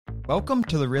Welcome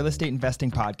to the Real Estate Investing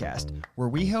Podcast, where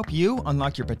we help you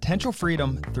unlock your potential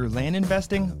freedom through land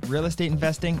investing, real estate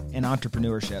investing, and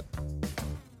entrepreneurship.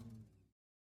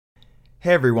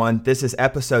 Hey everyone, this is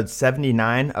episode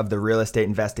 79 of the Real Estate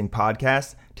Investing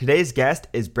Podcast. Today's guest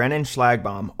is Brennan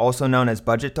Schlagbaum, also known as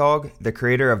BudgetDog, the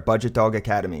creator of BudgetDog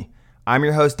Academy. I'm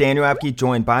your host, Daniel Apke,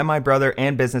 joined by my brother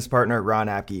and business partner, Ron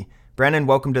Apke. Brennan,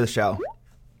 welcome to the show.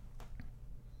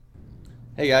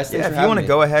 Hey guys, thanks for if having you want to me.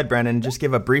 go ahead, Brennan, just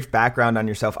give a brief background on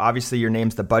yourself. Obviously, your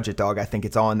name's the BudgetDog. I think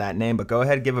it's all in that name, but go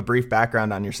ahead and give a brief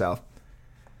background on yourself.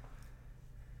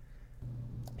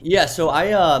 Yeah, so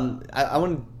I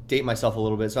want to date myself a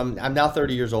little bit. So I'm now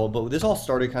 30 years old, but this all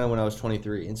started kind of when I was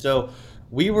 23. And so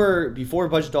we were, before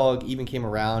BudgetDog even came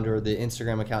around, or the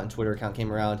Instagram account and Twitter account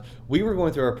came around, we were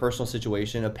going through our personal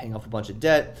situation of paying off a bunch of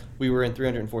debt. We were in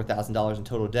 $304,000 in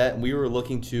total debt, and we were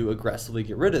looking to aggressively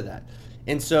get rid of that.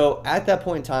 And so at that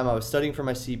point in time, I was studying for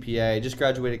my CPA, I just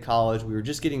graduated college, we were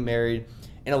just getting married,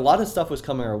 and a lot of stuff was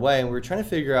coming our way, and we were trying to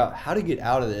figure out how to get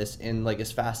out of this in like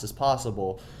as fast as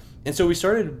possible. And so we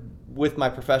started with my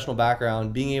professional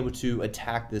background being able to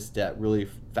attack this debt really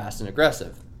fast and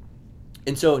aggressive.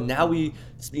 And so now we,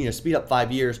 speed up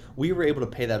 5 years, we were able to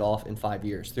pay that off in 5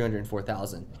 years,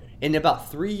 $304,000. And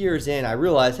about 3 years in, I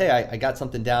realized, hey, I got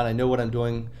something down. I know what I'm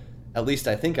doing. At least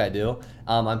I think I do.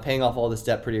 I'm paying off all this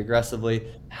debt pretty aggressively.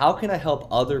 How can I help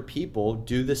other people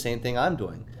do the same thing I'm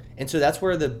doing? And so that's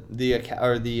where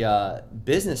the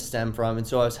business stemmed from. And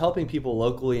so I was helping people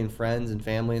locally and friends and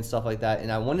family and stuff like that. And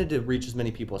I wanted to reach as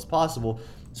many people as possible.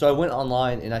 So I went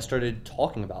online and I started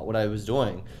talking about what I was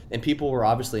doing. And people were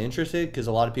obviously interested because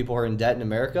a lot of people are in debt in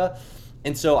America.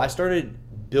 And so I started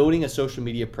building a social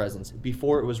media presence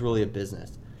before it was really a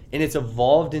business. And it's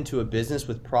evolved into a business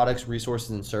with products,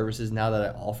 resources, and services now that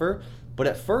I offer. But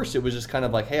at first, it was just kind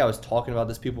of like, hey, I was talking about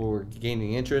this, people were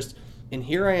gaining interest. And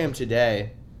here I am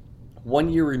today, 1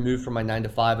 year removed from my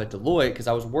 9-to-5 at Deloitte, because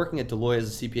I was working at Deloitte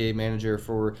as a CPA manager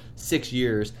for 6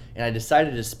 years, and I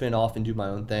decided to spin off and do my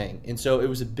own thing. And so it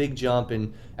was a big jump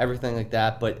and everything like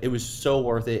that, but it was so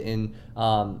worth it. And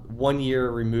 1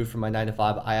 year removed from my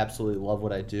 9-to-5, I absolutely love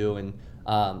what I do. And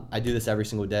I do this every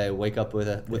single day. Wake up with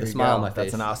a smile on my face.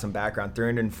 That's an awesome background.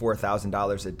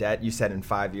 $304,000 of debt. You said in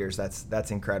 5 years.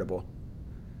 That's incredible.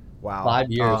 Wow. 5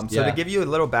 years. So to give you a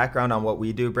little background on what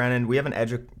we do, Brennan, we have an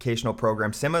educational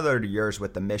program similar to yours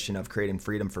with the mission of creating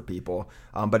freedom for people,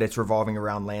 but it's revolving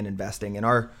around land investing. And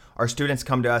our students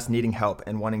come to us needing help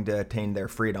and wanting to attain their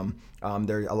freedom.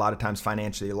 They're a lot of times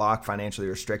financially locked, financially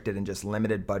restricted, and just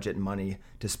limited budget and money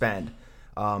to spend.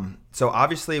 So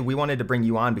obviously we wanted to bring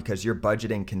you on because your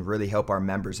budgeting can really help our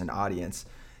members and audience.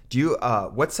 Do you,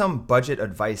 what's some budget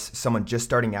advice someone just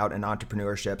starting out in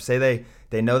entrepreneurship, say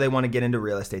they know they want to get into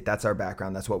real estate. That's our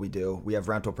background. That's what we do. We have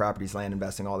rental properties, land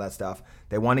investing, all that stuff.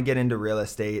 They want to get into real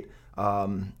estate,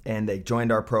 and they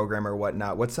joined our program or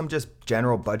whatnot. What's some just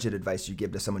general budget advice you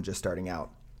give to someone just starting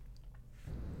out?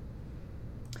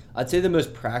 I'd say the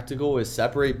most practical is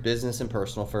separate business and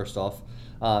personal first off.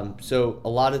 So a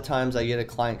lot of times I get a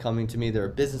client coming to me, they're a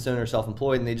business owner,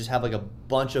 self-employed, and they just have like a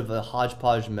bunch of a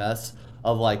hodgepodge mess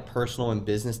of like personal and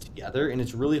business together. And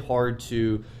it's really hard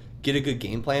to get a good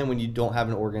game plan when you don't have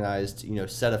an organized,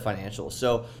 set of financials.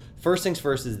 So first things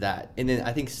first is that. And then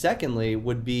I think secondly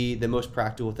would be the most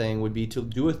practical thing would be to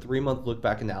do a 3-month look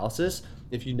back analysis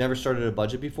if you've never started a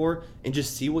budget before and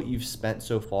just see what you've spent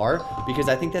so far, because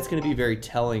I think that's going to be very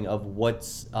telling of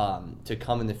what's to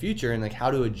come in the future and like how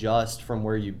to adjust from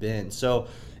where you've been. So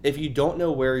if you don't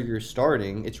know where you're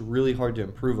starting, it's really hard to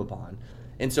improve upon.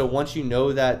 And so once you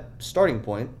know that starting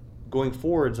point, going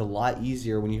forward is a lot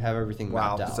easier when you have everything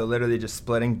mapped out. So literally just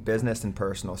splitting business and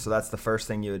personal. So that's the first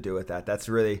thing you would do with that. That's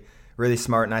really, really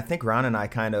smart. And I think Ron and I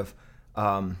kind of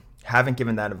haven't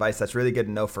given that advice. That's really good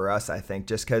to know for us, I think,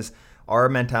 just because our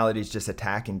mentality is just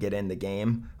attack and get in the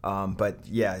game. But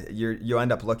yeah, you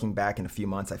end up looking back in a few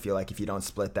months, I feel like, if you don't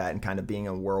split that and kind of being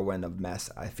a whirlwind of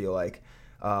mess, I feel like.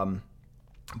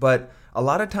 But a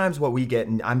lot of times what we get,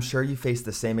 and I'm sure you face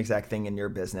the same exact thing in your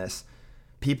business,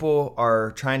 people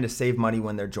are trying to save money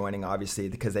when they're joining, obviously,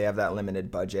 because they have that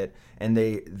limited budget, and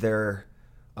they're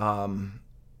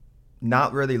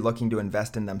not really looking to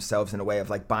invest in themselves in a way of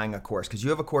like buying a course, because you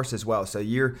have a course as well. So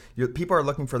your people are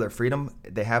looking for their freedom,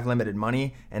 they have limited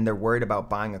money, and they're worried about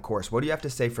buying a course. What do you have to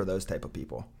say for those type of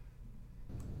people?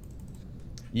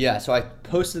 Yeah, so I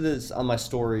posted this on my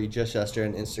story just yesterday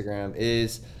on Instagram,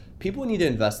 is people need to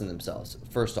invest in themselves,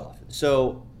 first off.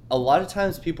 So a lot of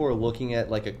times people are looking at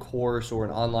like a course or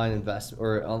an online investment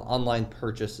or an online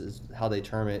purchase is how they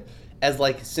term it, as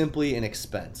like simply an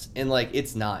expense. And like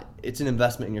it's not. It's an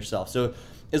investment in yourself. So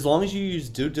as long as you use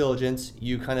due diligence,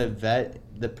 you kind of vet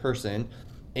the person,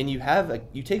 and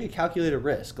you take a calculated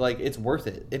risk. Like, it's worth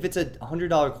it. If it's a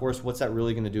 $100 course, what's that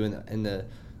really going to do in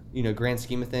the grand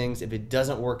scheme of things? If it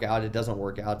doesn't work out, it doesn't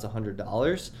work out. It's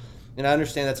 $100. And I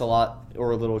understand that's a lot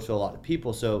or a little to a lot of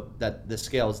people, so that the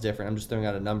scale is different. I'm just throwing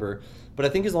out a number. But I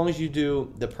think as long as you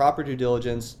do the proper due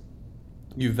diligence,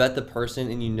 you vet the person,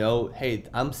 and hey,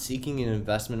 I'm seeking an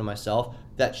investment in myself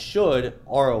that should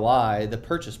ROI the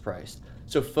purchase price.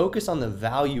 So focus on the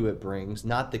value it brings,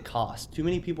 not the cost. Too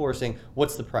many people are saying,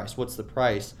 what's the price? What's the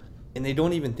price? And they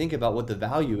don't even think about what the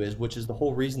value is, which is the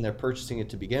whole reason they're purchasing it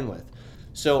to begin with.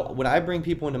 So when I bring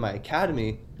people into my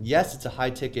academy, yes, it's a high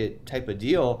ticket type of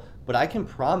deal, but I can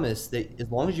promise that as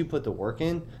long as you put the work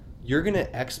in, you're going to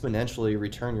exponentially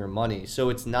return your money. So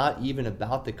it's not even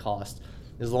about the cost.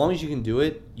 As long as you can do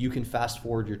it, you can fast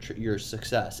forward your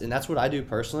success. And that's what I do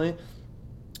personally.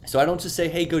 So I don't just say,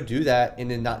 hey, go do that and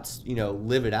then not,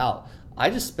 live it out. I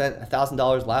just spent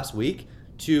 $1,000 last week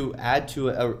to add to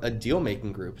a deal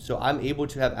making group. So I'm able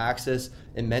to have access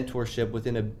and mentorship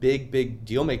within a big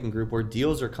deal making group where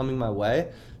deals are coming my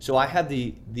way. So I have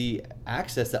the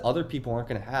access that other people aren't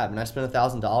going to have. And I spent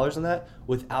 $1,000 on that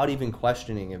without even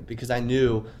questioning it, because I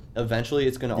knew eventually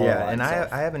it's going to Yeah, and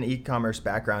I have an e-commerce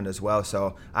background as well.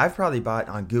 So I've probably bought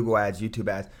on Google ads, YouTube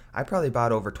ads, I probably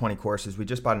bought over 20 courses. We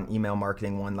just bought an email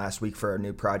marketing one last week for a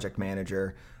new project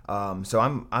manager. So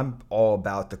I'm all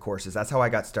about the courses. That's how I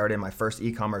got started in my first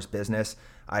e-commerce business.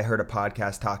 I heard a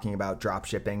podcast talking about drop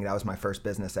shipping. That was my first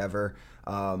business ever.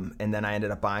 And then I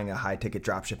ended up buying a high ticket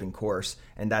drop shipping course.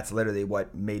 And that's literally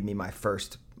what made me my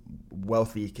first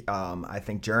wealthy, I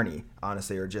think, journey,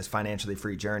 honestly, or just financially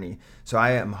free journey. So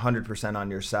I am 100%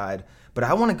 on your side. But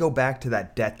I want to go back to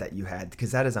that debt that you had,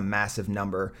 because that is a massive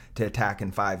number to attack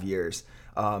in 5 years.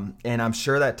 And I'm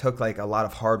sure that took like a lot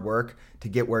of hard work to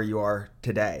get where you are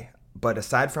today. But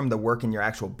aside from the work in your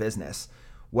actual business,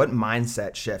 what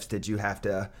mindset shifts did you have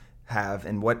to have,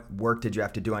 and what work did you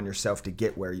have to do on yourself to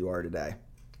get where you are today?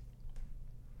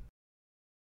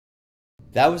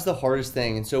 That was the hardest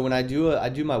thing. And so when I do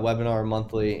my webinar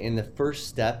monthly, and the first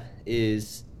step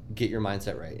is get your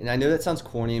mindset right. And I know that sounds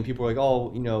corny, and people are like,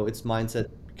 oh, it's mindset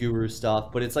guru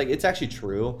stuff, but it's like, it's actually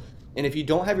true. And if you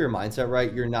don't have your mindset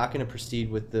right, you're not going to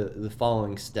proceed with the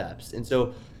following steps. And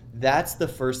so that's the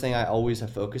first thing I always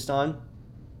have focused on.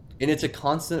 And it's a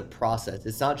constant process.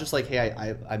 It's not just like,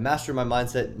 hey, I mastered my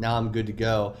mindset, now I'm good to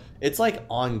go. It's like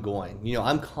ongoing.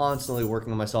 I'm constantly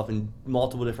working on myself in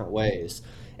multiple different ways.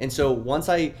 And so once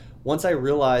I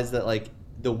realize that, like,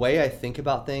 the way I think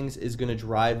about things is going to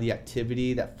drive the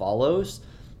activity that follows,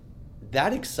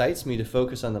 that excites me to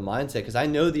focus on the mindset, because I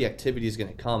know the activity is going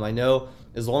to come. I know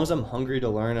as long as I'm hungry to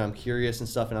learn, and I'm curious and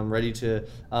stuff, and I'm ready to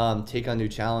take on new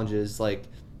challenges, like,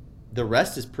 the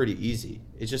rest is pretty easy.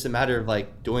 It's just a matter of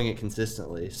like doing it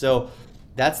consistently. So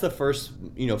that's the first,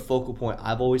 focal point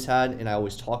I've always had, and I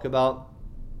always talk about.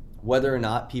 Whether or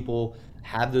not people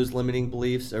have those limiting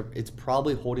beliefs, or it's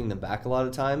probably holding them back a lot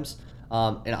of times.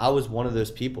 And I was one of those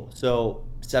people. So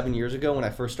 7 years ago, when I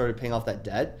first started paying off that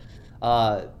debt,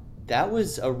 it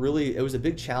was a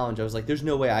big challenge. I was like, there's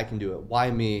no way I can do it. Why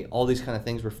me? All these kind of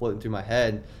things were floating through my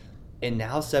head. And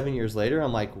now 7 years later,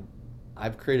 I'm like,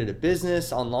 I've created a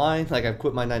business online. Like, I've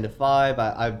quit my 9 to 5.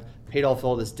 I've paid off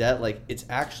all this debt. Like, it's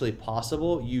actually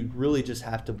possible. You really just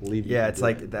have to believe. Yeah, it's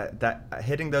like that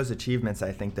hitting those achievements.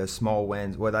 I think those small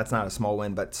wins. Well, that's not a small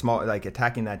win, but small, like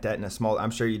attacking that debt in a small.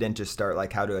 I'm sure you didn't just start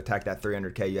like how to attack that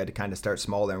 300K. You had to kind of start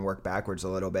smaller and work backwards a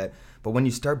little bit. But when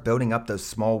you start building up those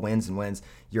small wins,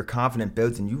 your confidence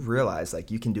builds, and you realize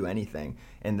like you can do anything.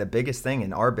 And the biggest thing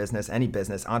in our business, any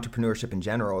business, entrepreneurship in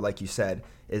general, like you said,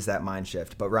 is that mind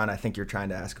shift. But Ron, I think you're trying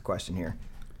to ask a question here.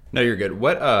 No, you're good.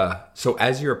 So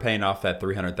as you were paying off that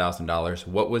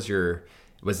 $300,000,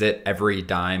 was it every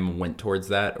dime went towards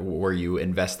that? Or were you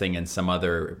investing in some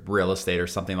other real estate or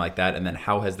something like that? And then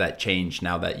how has that changed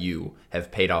now that you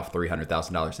have paid off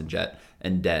 $300,000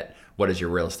 in debt? What does your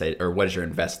real estate, or what does your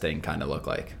investing kind of look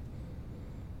like?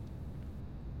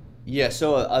 Yeah,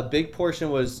 so a big portion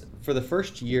was, for the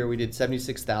first year, we did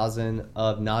 $76,000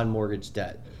 of non-mortgage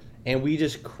debt. And we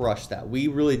just crushed that. We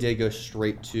really did go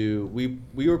straight to,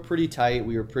 we were pretty tight.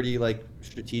 We were pretty like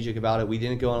strategic about it. We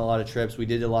didn't go on a lot of trips. We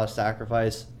did a lot of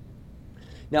sacrifice.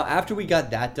 Now, after we got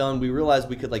that done, we realized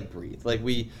we could like breathe. Like,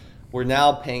 we're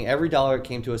now paying every dollar it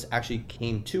came to us actually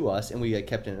came to us, and we had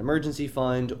kept an emergency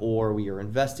fund, or we were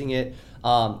investing it.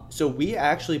 So we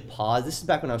actually paused. This is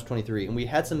back when I was 23, and we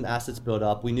had some assets built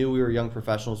up. We knew we were young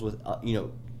professionals with,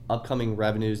 upcoming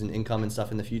revenues and income and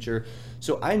stuff in the future.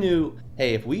 So I knew,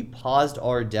 hey, if we paused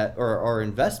our debt or our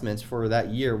investments for that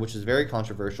year, which is very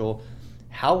controversial,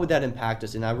 how would that impact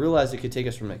us? And I realized it could take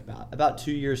us from like about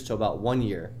 2 years to about 1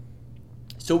 year.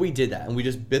 So So we did that, and we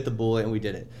just bit the bullet, and we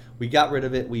did it. We got rid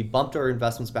of it. We bumped our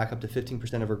investments back up to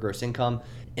 15% of our gross income,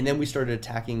 and then we started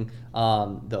attacking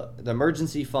the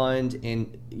emergency fund,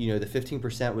 and the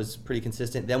 15% was pretty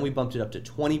consistent. Then we bumped it up to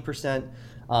 20%.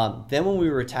 Then when we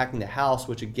were attacking the house,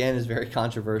 which again is very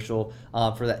controversial,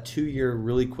 for that 2-year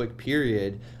really quick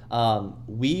period,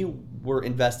 we were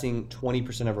investing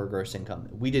 20% of our gross income.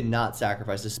 We did not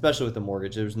sacrifice, especially with the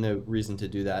mortgage. There was no reason to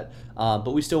do that.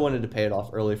 But we still wanted to pay it off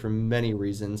early for many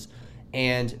reasons.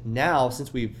 And now,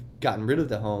 since we've gotten rid of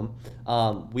the home,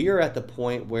 we are at the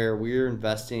point where we're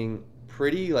investing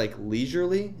pretty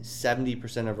leisurely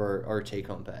 70% of our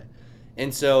take-home pay.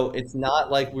 And so it's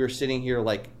not like we're sitting here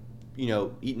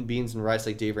eating beans and rice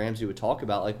like Dave Ramsey would talk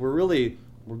about. We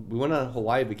went on a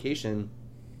Hawaii vacation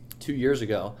 2 years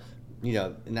ago,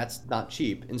 and that's not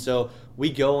cheap. And so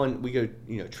we go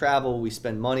travel, we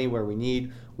spend money where we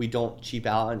need. We don't cheap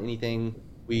out on anything.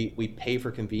 We pay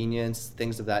for convenience,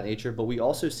 things of that nature, but we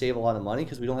also save a lot of money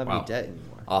because we don't have any debt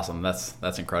anymore. Awesome.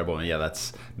 That's incredible. And yeah,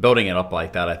 that's building it up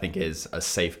like that, I think, is a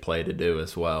safe play to do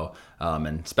as well.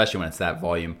 And especially when it's that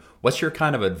volume. What's your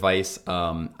kind of advice?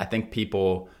 I think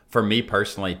people, for me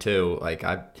personally too,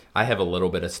 I have a little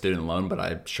bit of student loan, but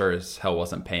I sure as hell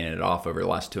wasn't paying it off over the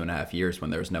last 2.5 years when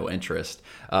there was no interest.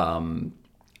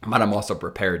 But I'm also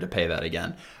prepared to pay that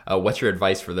again. What's your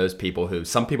advice for those people who,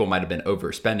 some people might have been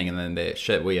overspending and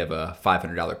then we have a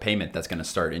 $500 payment that's going to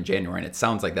start in January, and it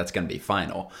sounds like that's going to be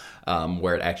final,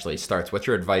 where it actually starts. What's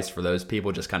your advice for those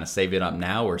people? Just kind of save it up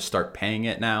now or start paying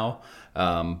it now?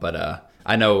 But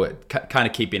I know kind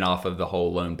of keeping off of the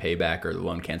whole loan payback or the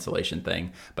loan cancellation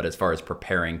thing, but as far as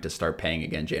preparing to start paying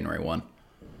again January 1.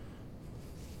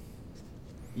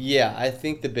 Yeah, I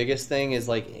think the biggest thing is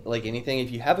like anything,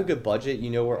 if you have a good budget, you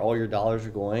know where all your dollars are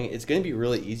going, it's going to be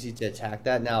really easy to attack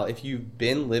that. Now, if you've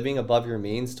been living above your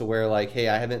means to where hey,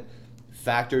 I haven't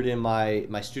factored in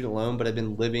my student loan, but I've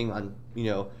been living on,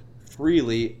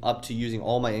 freely up to using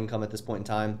all my income at this point in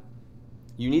time,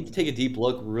 you need to take a deep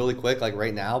look really quick,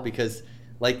 right now, because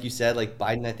like you said,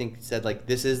 Biden, I think, said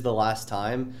this is the last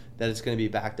time that it's going to be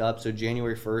backed up. So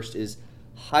January 1st is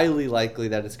highly likely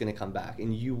that it's going to come back,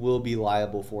 and you will be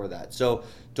liable for that. So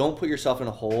don't put yourself in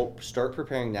a hole. Start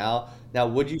preparing now. Now,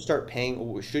 would you start paying,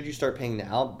 or should you start paying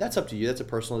now? That's up to you. That's a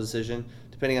personal decision,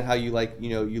 depending on how you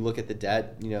you look at the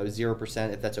debt,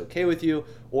 0%, if that's okay with you,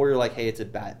 or you're hey, it's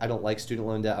I don't like student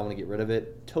loan debt, I want to get rid of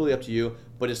it. Totally up to you.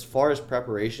 But as far as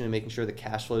preparation and making sure the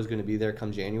cash flow is going to be there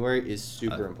come January is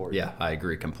super important. Yeah, I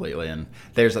agree completely. And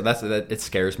it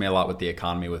scares me a lot with the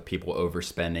economy, with people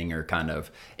overspending or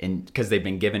because they've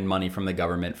been given money from the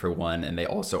government for one, and they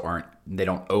also they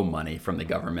don't owe money from the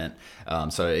government.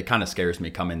 So it kind of scares me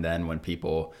coming then when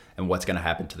people, and what's going to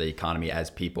happen to the economy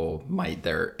as people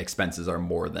their expenses are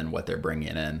more than what they're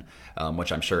bringing in,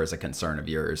 which I'm sure is a concern of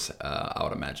yours, I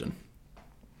would imagine.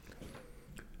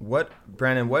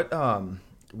 Brandon,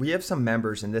 we have some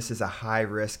members, and this is a high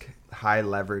risk, high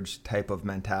leverage type of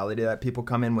mentality that people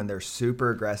come in when they're super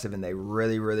aggressive and they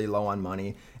really, really low on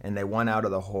money and they want out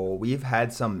of the hole. We've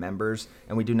had some members,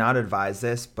 and we do not advise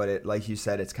this, but like you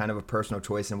said, it's kind of a personal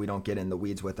choice and we don't get in the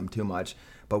weeds with them too much.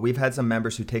 But we've had some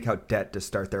members who take out debt to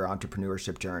start their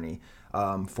entrepreneurship journey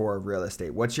for real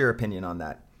estate. What's your opinion on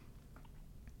that?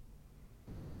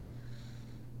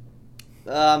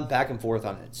 Back and forth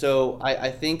on it. So I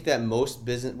think that most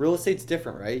real estate's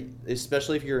different, right?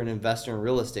 Especially if you're an investor in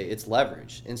real estate, it's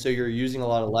leverage. And so you're using a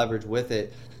lot of leverage with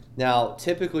it. Now,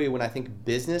 typically when I think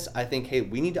business, I think, hey,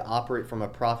 we need to operate from a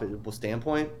profitable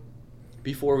standpoint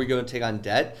before we go and take on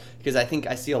debt, because I think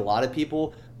I see a lot of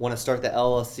people want to start the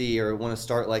LLC or want to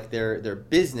start their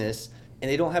business, and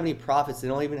they don't have any profits. They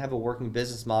don't even have a working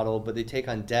business model, but they take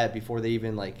on debt before they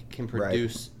even can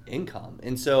produce income.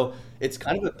 And so it's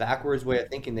kind of a backwards way of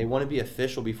thinking. They want to be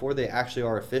official before they actually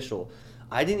are official.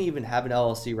 I didn't even have an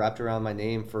LLC wrapped around my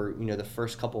name for the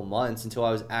first couple months until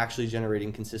I was actually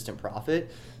generating consistent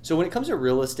profit. So when it comes to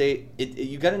real estate,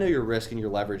 you got to know your risk and your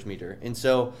leverage meter. And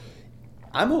so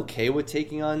I'm okay with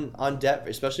taking on debt,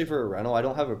 especially for a rental. I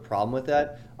don't have a problem with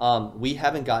that. We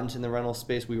haven't gotten to the rental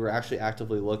space. We were actually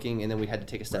actively looking, and then we had to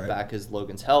take a step back because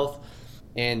Logan's health,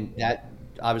 and that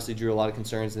obviously drew a lot of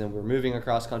concerns. And then we're moving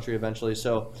across country eventually,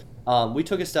 so we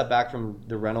took a step back from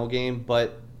the rental game.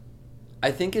 But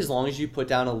I think as long as you put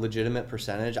down a legitimate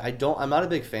percentage, I'm not a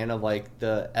big fan of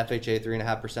the FHA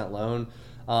 3.5% loan.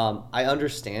 I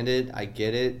understand it, I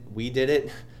get it. We did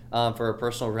it for a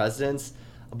personal residence,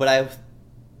 but I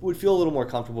would feel a little more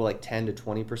comfortable 10 to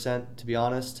 20%, to be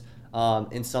honest,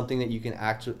 in something that you can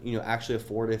actually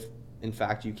afford if in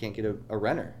fact you can't get a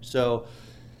renter. So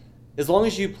as long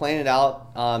as you plan it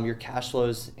out, your cash flow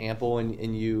is ample,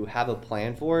 and you have a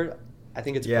plan for it, I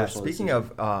think it's a Yeah, personal speaking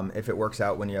decision. of if it works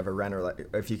out when you have a renter, like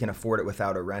if you can afford it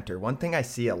without a renter, one thing I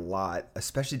see a lot,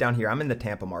 especially down here, I'm in the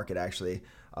Tampa market actually.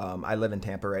 I live in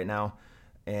Tampa right now,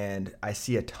 and I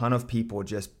see a ton of people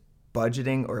just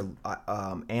budgeting or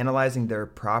analyzing their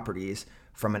properties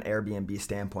from an Airbnb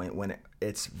standpoint when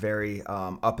it's very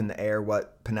up in the air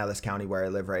what Pinellas County, where I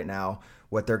live right now,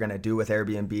 what they're going to do with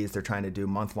Airbnbs. They're trying to do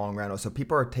month-long rentals. So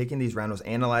people are taking these rentals,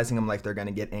 analyzing them like they're going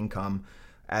to get income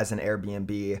as an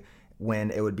Airbnb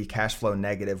when it would be cash flow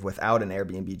negative without an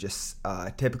Airbnb. Just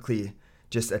typically,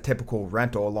 just a typical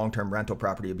rental, a long-term rental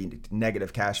property would be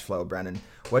negative cash flow. Brennan,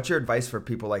 what's your advice for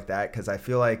people like that? Because I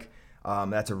feel like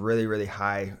that's a really, really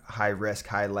high risk,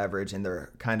 high leverage, and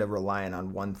they're kind of relying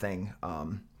on one thing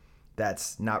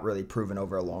that's not really proven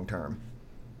over a long term.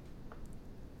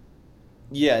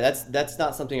 Yeah, that's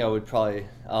not something I would probably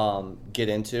get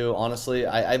into. Honestly,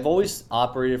 I've always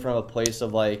operated from a place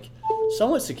of like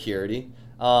somewhat security,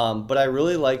 but I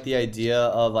really like the idea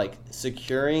of like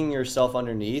securing yourself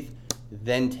underneath,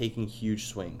 then taking huge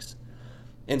swings.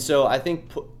 And so I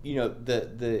think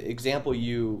the example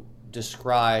you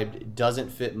described doesn't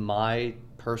fit my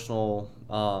personal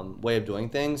way of doing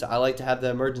things. I like to have the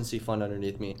emergency fund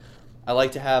underneath me. I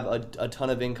like to have a ton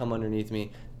of income underneath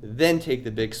me, then take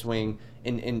the big swing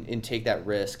and take that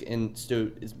risk. And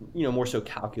so it's more so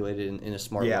calculated in a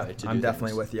smart Yeah, way to I'm do definitely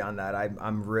things. with you on that.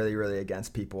 I'm really, really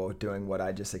against people doing what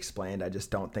I just explained. I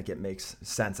just don't think it makes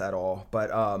sense at all.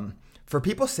 But for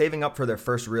people saving up for their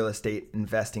first real estate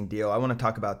investing deal, I want to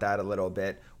talk about that a little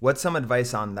bit. What's some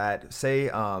advice on that? Say,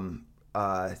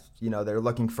 they're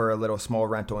looking for a little small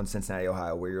rental in Cincinnati,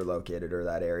 Ohio, where you're located or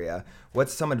that area.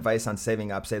 What's some advice on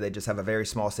saving up? Say they just have a very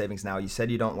small savings now. You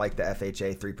said you don't like the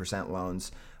FHA 3%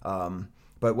 loans.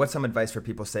 But what's some advice for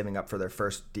people saving up for their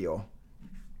first deal?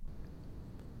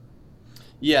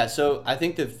 Yeah, so I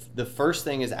think the first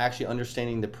thing is actually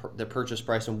understanding the purchase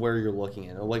price and where you're looking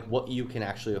at, or like what you can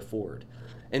actually afford.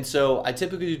 And so I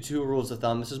typically do two rules of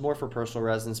thumb. This is more for personal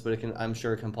residence, but I'm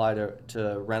sure it can apply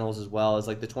to rentals as well. Is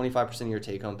like the 25% of your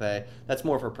take home pay. That's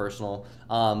more for personal,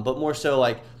 but more so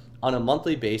like on a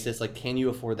monthly basis. Like, can you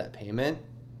afford that payment?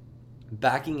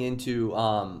 Backing into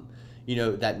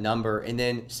that number and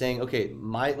then saying, okay,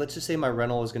 my let's just say my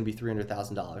rental is going to be $300,000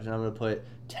 and I'm going to put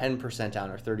 10% down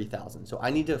or 30,000. So I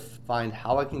need to find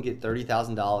how I can get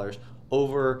 $30,000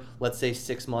 over, let's say,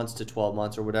 6 months to 12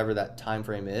 months or whatever that time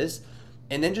frame is,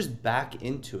 and then just back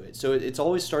into it. So it's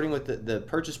always starting with the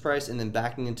purchase price and then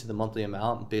backing into the monthly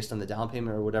amount based on the down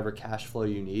payment or whatever cash flow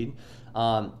you need.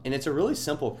 And it's a really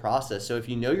simple process. So if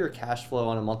you know your cash flow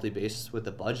on a monthly basis with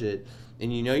a budget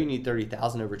and you know you need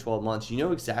 30,000 over 12 months, you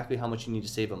know exactly how much you need to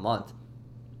save a month.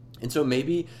 And so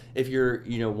maybe if you're,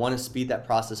 want to speed that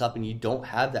process up and you don't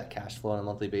have that cash flow on a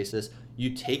monthly basis,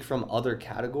 you take from other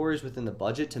categories within the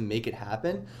budget to make it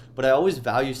happen. But I always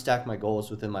value stack my goals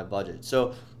within my budget.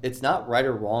 So it's not right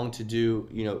or wrong to do,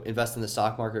 invest in the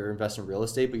stock market or invest in real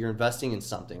estate, but you're investing in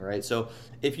something, right? So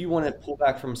if you want to pull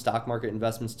back from stock market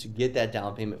investments to get that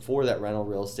down payment for that rental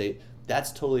real estate,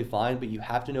 that's totally fine, but you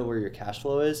have to know where your cash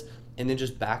flow is and then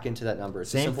just back into that number.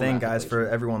 It's a Same simple thing, math guys, for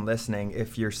equation. everyone listening.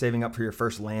 If you're saving up for your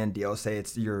first land deal, say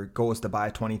it's your goal is to buy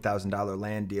a $20,000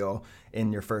 land deal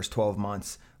in your first 12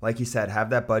 months. Like you said, have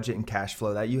that budget and cash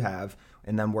flow that you have,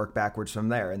 and then work backwards from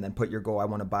there. And then put your goal, I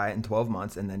want to buy it in 12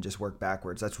 months, and then just work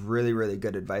backwards. That's really, really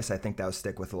good advice. I think that will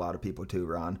stick with a lot of people too,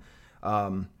 Ron.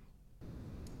 Um,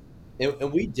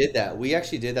 And we did that. We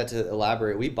actually did that to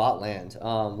elaborate. We bought land.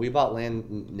 We bought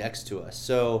land next to us.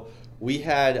 So we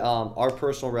had our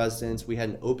personal residence. We had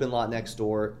an open lot next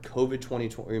door. COVID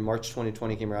 2020, March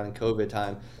 2020 came around in COVID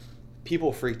time.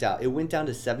 People freaked out. It went down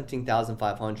to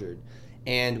 17,500,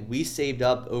 and we saved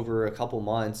up over a couple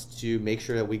months to make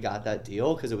sure that we got that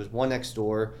deal because it was one next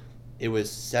door. It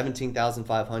was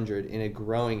 17,500 in a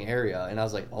growing area, and I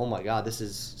was like, "Oh my God, this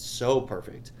is so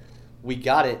perfect." We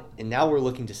got it, and now we're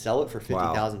looking to sell it for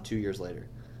wow. 50,000 2 years later.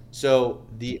 So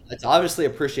it's obviously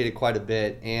appreciated quite a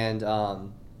bit, and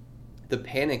the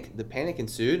panic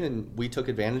ensued, and we took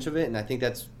advantage of it. And I think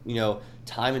that's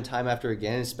time and time after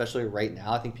again, especially right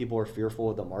now. I think people are fearful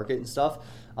of the market and stuff,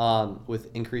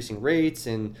 with increasing rates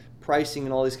and pricing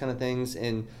and all these kind of things,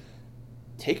 and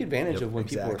take advantage Yep. of when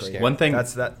people are Exactly. scared. One thing,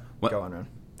 That's that. one, Go on, Ron.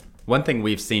 One thing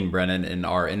we've seen, Brennan, in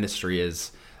our industry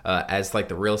is as like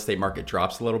the real estate market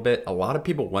drops a little bit, a lot of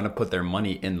people want to put their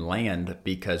money in land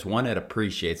because one, it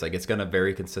appreciates, like it's going to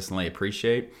very consistently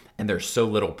appreciate, and there's so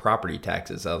little property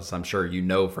taxes, as I'm sure you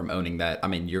know from owning that. I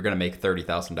mean, you're going to make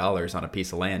 $30,000 on a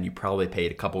piece of land. You probably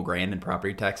paid a couple grand in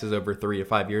property taxes over 3 to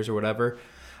 5 years or whatever.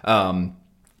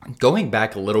 Going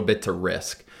back a little bit to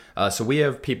risk, So we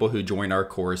have people who join our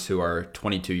course who are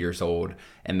 22 years old,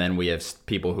 and then we have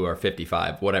people who are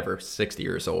 55, whatever, 60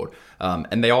 years old.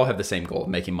 And they all have the same goal,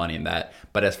 making money in that.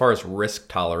 But as far as risk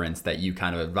tolerance that you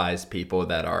kind of advise people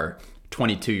that are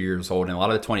 22 years old, and a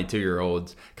lot of the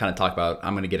 22-year-olds kind of talk about,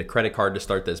 I'm going to get a credit card to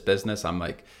start this business. I'm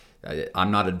like, I'm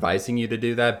not advising you to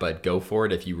do that, but go for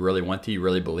it if you really want to, you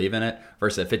really believe in it.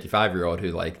 Versus a 55-year-old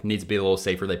who like needs to be a little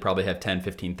safer. They probably have $10,000,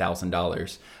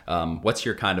 $15,000. What's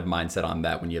your kind of mindset on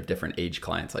that when you have different age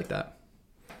clients like that?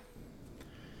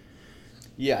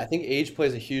 Yeah, I think age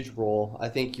plays a huge role. I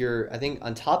think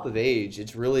on top of age,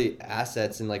 it's really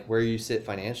assets and like where you sit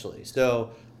financially.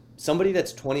 So somebody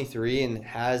that's 23 and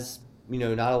has,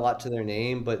 not a lot to their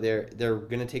name, but they're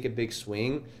going to take a big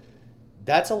swing.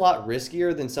 That's a lot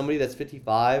riskier than somebody that's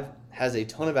 55, has a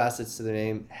ton of assets to their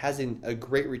name, has a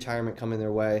great retirement coming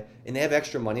their way, and they have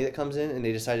extra money that comes in and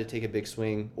they decide to take a big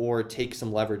swing or take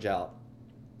some leverage out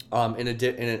in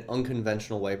an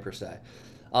unconventional way per se.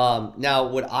 Now,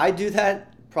 would I do that?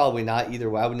 Probably not either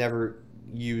way. I would never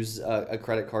use a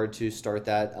credit card to start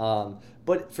that.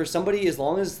 But for somebody, as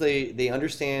long as they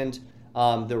understand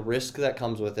the risk that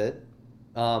comes with it,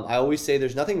 I always say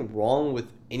there's nothing wrong with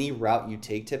any route you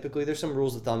take. Typically, there's some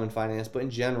rules of thumb in finance, but in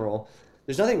general,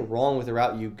 there's nothing wrong with the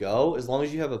route you go as long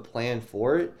as you have a plan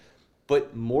for it.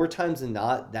 But more times than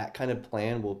not, that kind of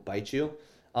plan will bite you.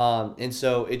 And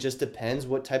so it just depends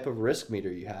what type of risk meter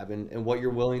you have and what you're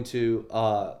willing to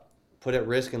put at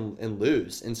risk and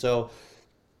lose. And so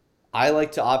I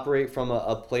like to operate from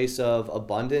a place of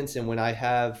abundance. And when I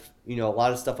have, a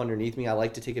lot of stuff underneath me, I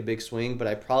like to take a big swing, but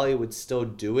I probably would still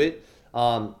do it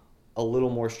a little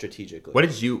more strategically. What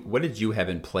did you have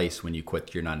in place when you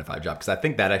quit your 9 to 5 job? Because I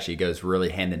think that actually goes really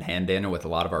hand in hand, Daniel, with a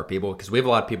lot of our people. Because we have a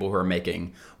lot of people who are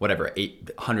making whatever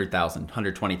 $800,000,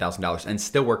 $120,000, and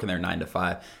still working their 9 to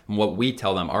 5. And what we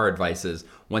tell them, our advice is,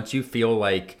 once you feel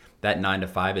like that 9 to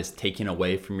 5 is taking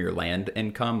away from your land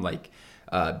income, like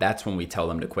that's when we tell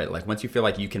them to quit. Like once you feel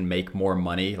like you can make more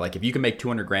money, like if you can make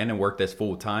 200 grand and work this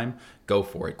full time, go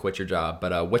for it, quit your job.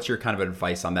 But what's your kind of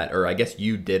advice on that? Or I guess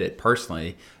you did it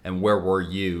personally, and where were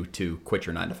you to quit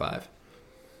your 9 to 5?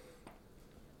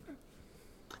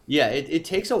 Yeah, it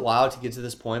takes a while to get to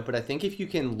this point, but I think if you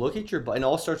can look at your, and it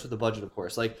all starts with the budget, of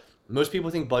course. Like most people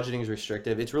think budgeting is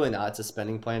restrictive. It's really not. It's a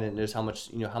spending plan, and there's how much,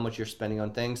 how much you're spending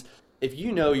on things. If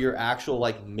you know your actual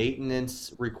like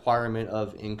maintenance requirement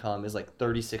of income is like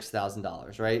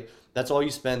 $36,000, right? That's all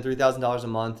you spend, $3,000 a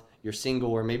month. You're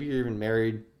single, or maybe you're even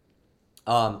married.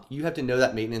 You have to know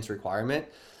that maintenance requirement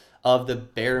of the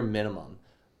bare minimum.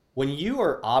 When you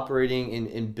are operating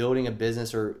and building a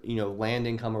business or land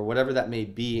income or whatever that may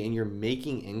be, and you're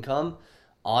making income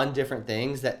on different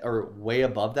things that are way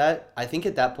above that, I think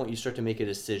at that point you start to make a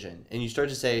decision and you start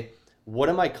to say, what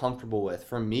am I comfortable with?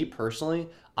 For me personally,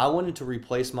 I wanted to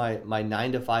replace my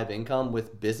 9 to 5 income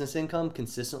with business income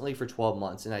consistently for 12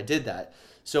 months. And I did that.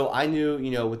 So I knew,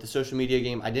 with the social media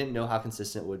game, I didn't know how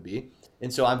consistent it would be.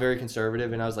 And so I'm very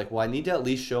conservative. And I was like, well, I need to at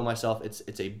least show myself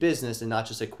it's a business and not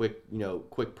just a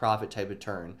quick profit type of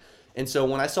turn. And so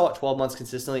when I saw it 12 months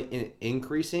consistently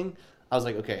increasing, I was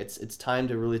like, okay, it's time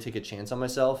to really take a chance on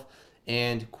myself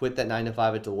and quit that 9 to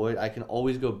 5 at Deloitte. I can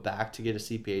always go back to get a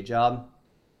CPA job.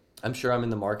 I'm sure I'm in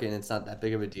the market and it's not that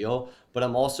big of a deal, but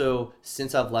I'm also,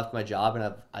 since I've left my job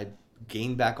and I've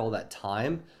gained back all that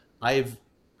time, I've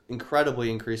incredibly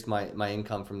increased my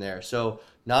income from there. So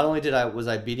not only was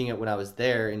I beating it when I was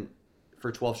there and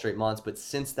for 12 straight months, but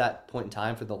since that point in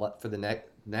time for the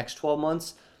next 12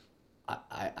 months,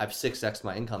 I've 6x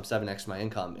my income, 7x my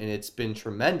income, and it's been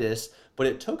tremendous, but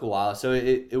it took a while. So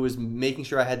it was making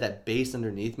sure I had that base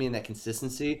underneath me and that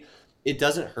consistency. It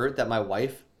doesn't hurt that my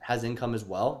wife has income as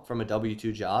well from a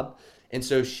W-2 job. And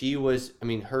so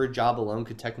her job alone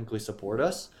could technically support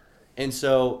us. And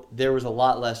so there was a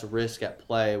lot less risk at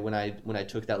play when I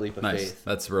took that leap of faith.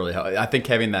 That's really helpful. I think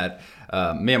having that,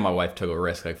 me and my wife took a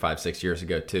risk like 5-6 years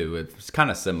ago too. It's kind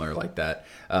of similar like that.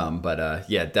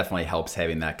 Yeah, it definitely helps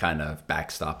having that kind of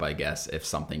backstop, I guess, if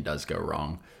something does go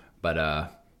wrong.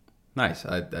 But nice.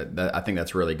 I think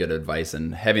that's really good advice,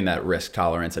 and having that risk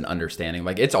tolerance and understanding,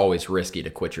 like it's always risky to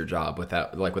quit your job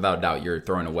without doubt you're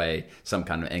throwing away some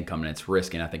kind of income and it's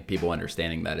risky. And I think people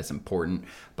understanding that is important,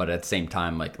 but at the same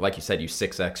time, like you said, you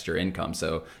 6x your income.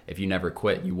 So if you never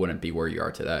quit, you wouldn't be where you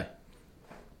are today.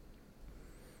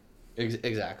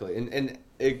 Exactly. And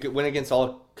it went against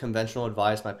all conventional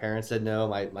advice. My parents said no,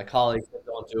 my colleagues said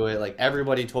don't do it. Like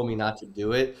everybody told me not to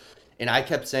do it. And I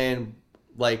kept saying,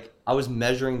 like, I was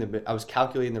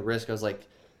calculating the risk. I was like,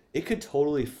 it could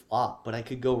totally flop, but I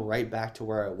could go right back to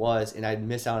where I was and I'd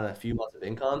miss out on a few months of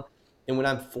income. And when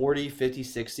I'm 40, 50,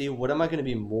 60, what am I going to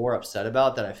be more upset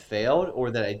about, that I failed or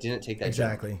that I didn't take that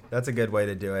Exactly. jump? That's a good way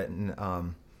to do it. And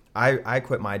I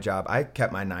quit my job. I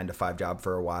kept my 9 to 5 job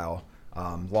for a while,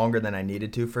 longer than I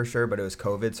needed to for sure. But it was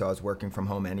COVID, so I was working from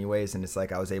home anyways, and it's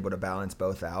like I was able to balance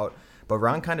both out. But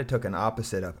Ron kind of took an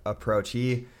opposite approach.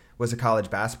 He was a college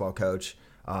basketball coach,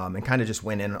 and kind of just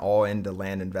went in all into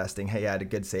land investing. He had a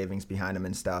good savings behind him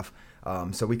and stuff.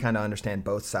 So we kind of understand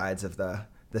both sides of the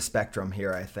spectrum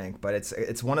here, I think. But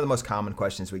it's one of the most common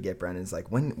questions we get, Brendan, is like,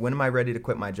 when am I ready to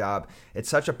quit my job? It's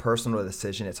such a personal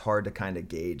decision. It's hard to kind of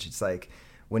gauge. It's like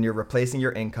when you're replacing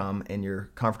your income and you're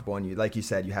comfortable and you, like you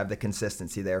said, you have the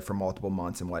consistency there for multiple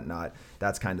months and whatnot.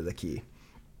 That's kind of the key.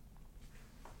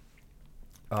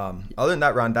 Other than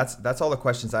that, Ron, that's all the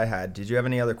questions I had. Did you have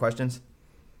any other questions?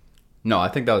 No, I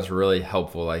think that was really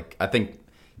helpful. Like, I think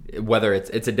whether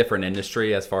it's a different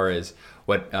industry as far as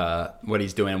what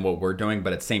he's doing and what we're doing,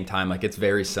 but at the same time, like, it's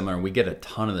very similar. We get a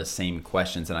ton of the same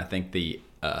questions, and I think the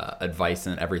advice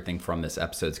and everything from this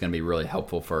episode is going to be really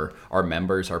helpful for our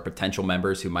members, our potential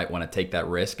members who might want to take that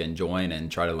risk and join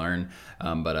and try to learn.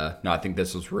 No, I think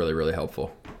this was really, really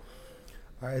helpful.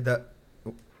 All right.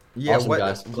 Yeah. Awesome,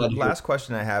 guys. Last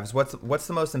question I have is what's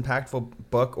the most impactful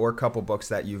book or couple books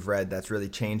that you've read that's really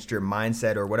changed your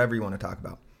mindset or whatever you want to talk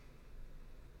about?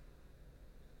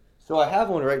 So I have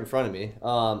one right in front of me.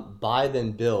 Buy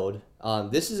Then Build.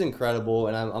 This is incredible,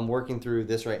 and I'm working through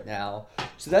this right now.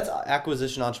 So that's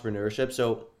acquisition entrepreneurship.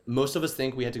 So most of us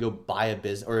think we have to go buy a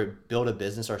business or build a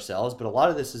business ourselves, but a lot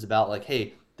of this is about like,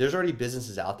 hey, there's already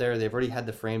businesses out there. They've already had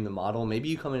the frame, the model. Maybe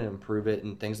you come in and improve it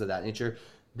and things of that nature.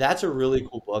 That's a really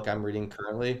cool book I'm reading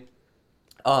currently.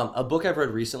 A book I've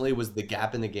read recently was The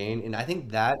Gap in the Gain, and I think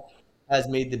that has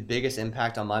made the biggest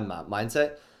impact on my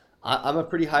mindset. I'm a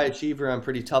pretty high achiever. I'm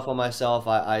pretty tough on myself.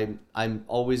 I'm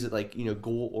always like,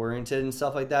 goal oriented and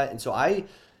stuff like that. And so I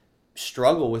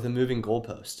struggle with a moving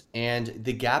goalpost. And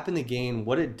the gap in the gain,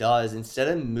 what it does, instead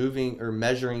of moving or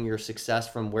measuring your success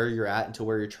from where you're at into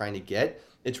where you're trying to get,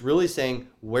 it's really saying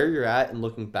where you're at and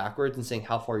looking backwards and saying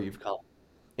how far you've come.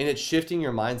 And it's shifting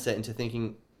your mindset into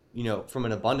thinking, from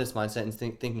an abundance mindset and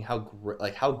thinking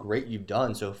how great you've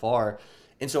done so far.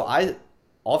 And so I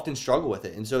often struggle with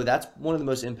it. And so that's one of the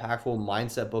most impactful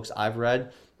mindset books I've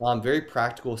read. Very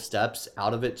practical steps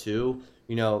out of it too,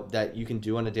 that you can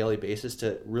do on a daily basis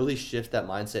to really shift that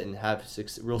mindset and have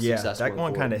real success. Yeah, that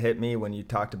one kind of hit me when you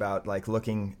talked about like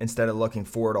instead of looking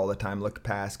forward all the time, look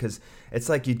past, because it's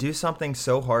like you do something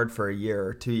so hard for a year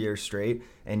or 2 years straight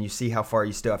and you see how far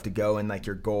you still have to go, and like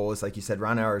your goals, like you said,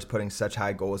 Ron and I is putting such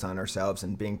high goals on ourselves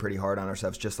and being pretty hard on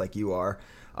ourselves just like you are.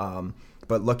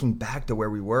 But looking back to where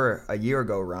we were a year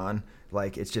ago, Ron,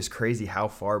 like it's just crazy how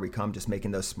far we come just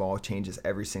making those small changes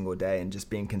every single day and just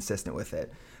being consistent with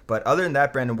it. But other than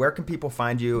that, Brandon, where can people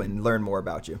find you and learn more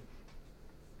about you?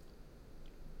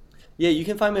 Yeah, you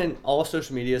can find me in all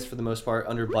social medias for the most part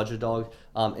under BudgetDog.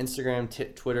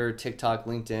 Instagram, Twitter, TikTok,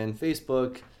 LinkedIn,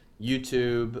 Facebook,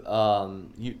 YouTube.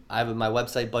 I have my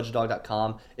website,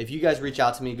 budgetdog.com. If you guys reach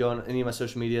out to me, go on any of my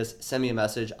social medias, send me a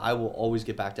message. I will always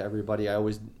get back to everybody. I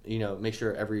always, make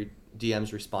sure every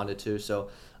DM's responded to. So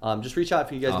just reach out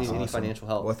if you guys need any financial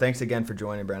help. Well, thanks again for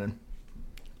joining, Brandon.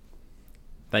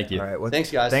 Thank you. All right. Well,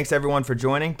 thanks, guys. Thanks, everyone, for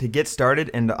joining. To get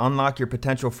started and to unlock your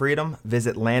potential freedom,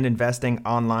 visit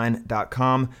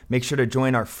landinvestingonline.com. Make sure to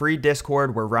join our free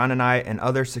Discord where Ron and I and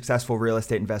other successful real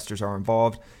estate investors are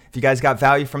involved. If you guys got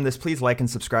value from this, please like and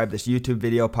subscribe this YouTube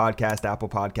video, podcast, Apple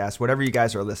Podcast, whatever you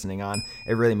guys are listening on.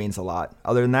 It really means a lot.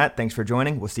 Other than that, thanks for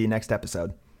joining. We'll see you next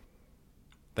episode.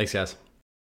 Thanks, guys.